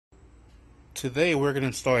Today we're going to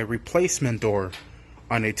install a replacement door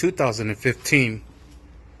on a 2015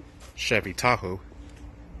 Chevy Tahoe.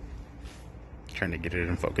 Trying to get it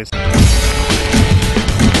in focus.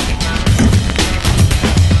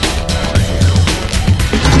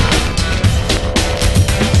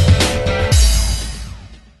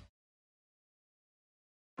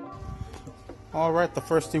 Alright, the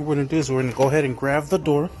first thing we're going to do is we're going to go ahead and grab the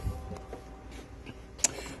door.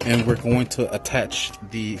 And we're going to attach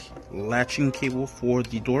the latching cable for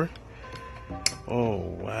the door. Oh,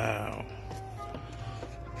 wow.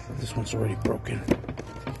 This one's already broken.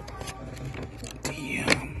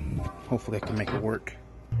 Damn. Hopefully I can make it work.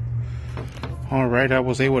 Alright, I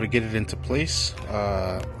was able to get it into place.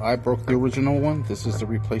 I broke the original one. This is the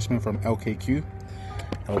replacement from LKQ.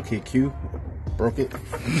 LKQ broke it.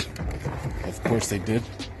 Of course they did.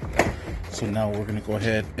 So now we're going to go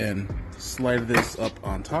ahead and slide this up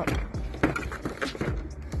on top.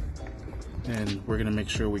 And we're going to make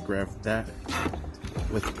sure we grab that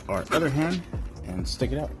with our other hand and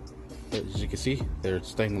stick it out. As you can see, they're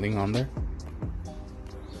dangling on there.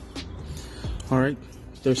 Alright,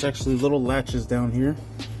 there's actually little latches down here.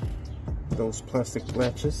 Those plastic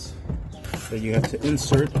latches that you have to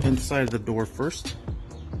insert inside the door first.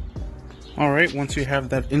 Alright, once you have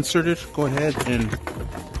that inserted, go ahead and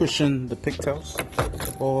push in the pigtails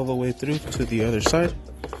all the way through to the other side,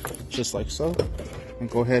 just like so. And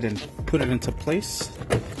go ahead and put it into place.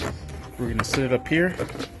 We're going to set it up here.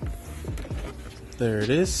 There it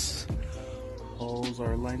is. Holes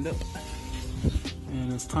are lined up.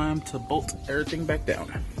 And it's time to bolt everything back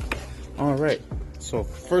down. Alright, so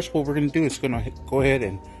first what we're going to do is going to go ahead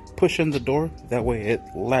and push in the door. That way it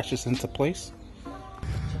latches into place.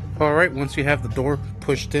 Alright, once you have the door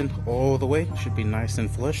pushed in all the way, it should be nice and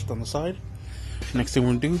flushed on the side. Next thing we're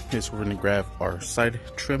going to do is we're going to grab our side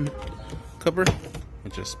trim cover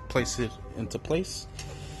and just place it into place.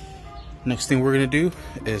 Next thing we're going to do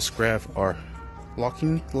is grab our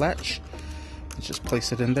locking latch and just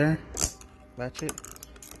place it in there, latch it,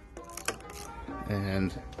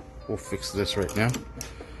 and we'll fix this right now.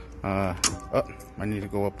 I need to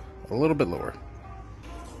go up a little bit lower.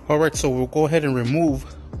 Alright, so we'll go ahead and remove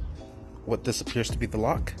what this appears to be the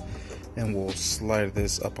lock, and we'll slide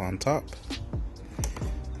this up on top.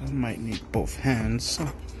 I might need both hands.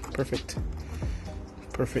 Oh, perfect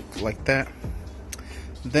like that.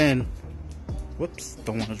 Then, whoops,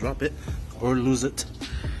 don't want to drop it or lose it.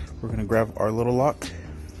 We're gonna grab our little lock,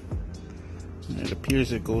 and it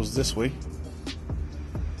appears it goes this way,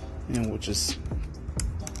 and we'll just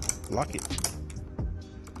lock it.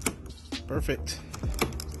 Perfect,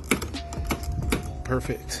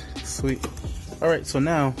 sweet. Alright, so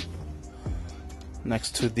now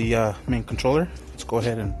next to the main controller, let's go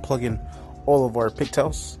ahead and plug in all of our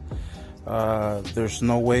pigtails. There's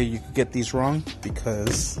no way you could get these wrong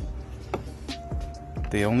because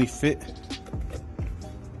they only fit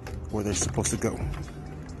where they're supposed to go.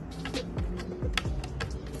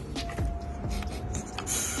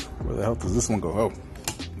 Where the hell does this one go? Oh,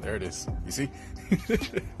 there it is. You see?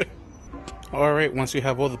 Alright, once you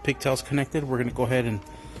have all the pigtails connected, we're going to go ahead and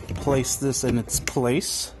place this in its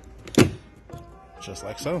place. Just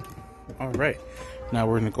like so. Alright, now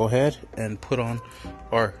we're going to go ahead and put on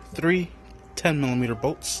our 3 10mm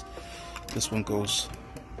bolts. This one goes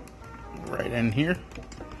right in here.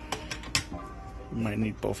 You might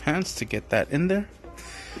need both hands to get that in there.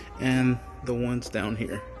 And the ones down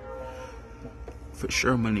here. For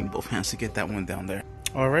sure I'm going to need both hands to get that one down there.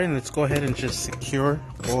 Alright, let's go ahead and just secure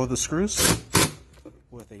all of the screws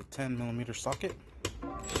with a 10mm socket.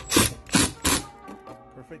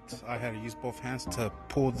 Perfect. I had to use both hands to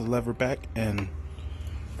pull the lever back and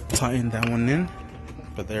tighten that one in.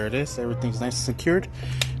 But there it is. Everything's nice and secured.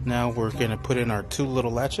 Now we're going to put in our 2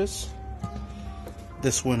 little latches.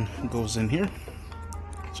 This one goes in here,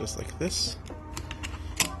 just like this.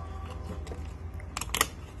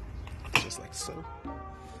 Just like so.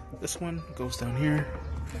 This one goes down here,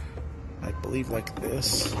 I believe like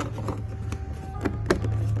this.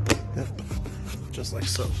 Yep. Just like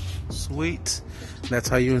so. Sweet. That's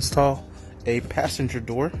how you install a passenger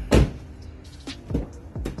door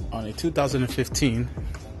on a 2015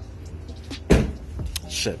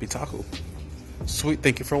 Chevy Tahoe. Sweet.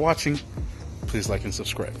 Thank you for watching. Please like and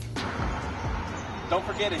subscribe. Don't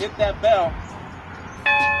forget to hit that bell.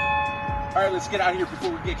 All right, let's get out of here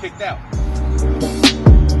before we get kicked out.